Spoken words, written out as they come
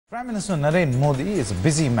Prime Minister Narendra Modi is a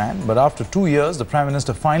busy man, but after 2 years, the Prime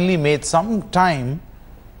Minister finally made some time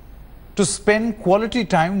to spend quality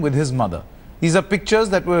time with his mother. These are pictures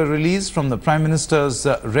that were released from the Prime Minister's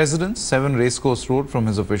residence, 7 Racecourse Road, from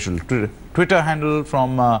his official Twitter handle,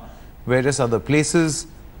 from various other places,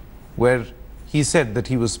 where he said that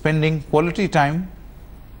he was spending quality time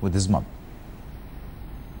with his mother.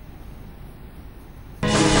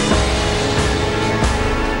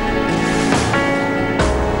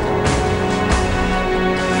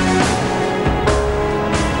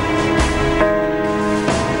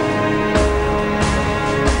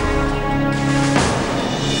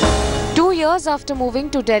 Years after moving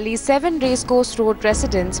to Delhi's 7 Racecourse Road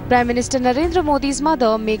residence, Prime Minister Narendra Modi's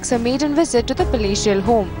mother makes a maiden visit to the palatial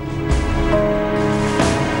home.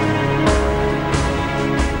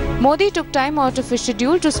 Modi took time out of his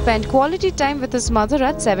schedule to spend quality time with his mother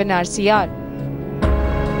at 7 RCR.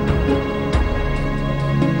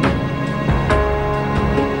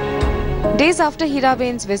 Days after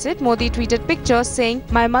Heeraben's visit, Modi tweeted pictures saying,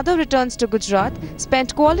 "My mother returns to Gujarat,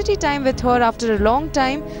 spent quality time with her after a long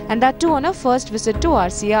time, and that too on her first visit to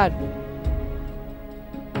RCR."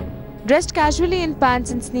 Dressed casually in pants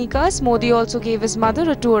and sneakers, Modi also gave his mother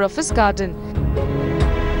a tour of his garden.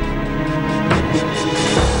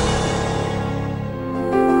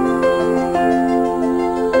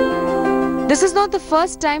 This is not the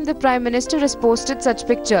first time the Prime Minister has posted such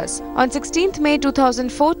pictures. On 16th May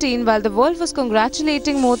 2014, while the world was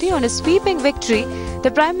congratulating Modi on his sweeping victory,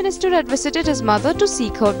 the Prime Minister had visited his mother to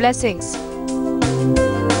seek her blessings.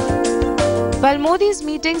 While Modi's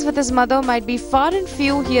meetings with his mother might be far and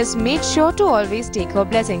few, he has made sure to always take her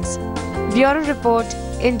blessings. Bureau Report,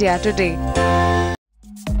 India Today.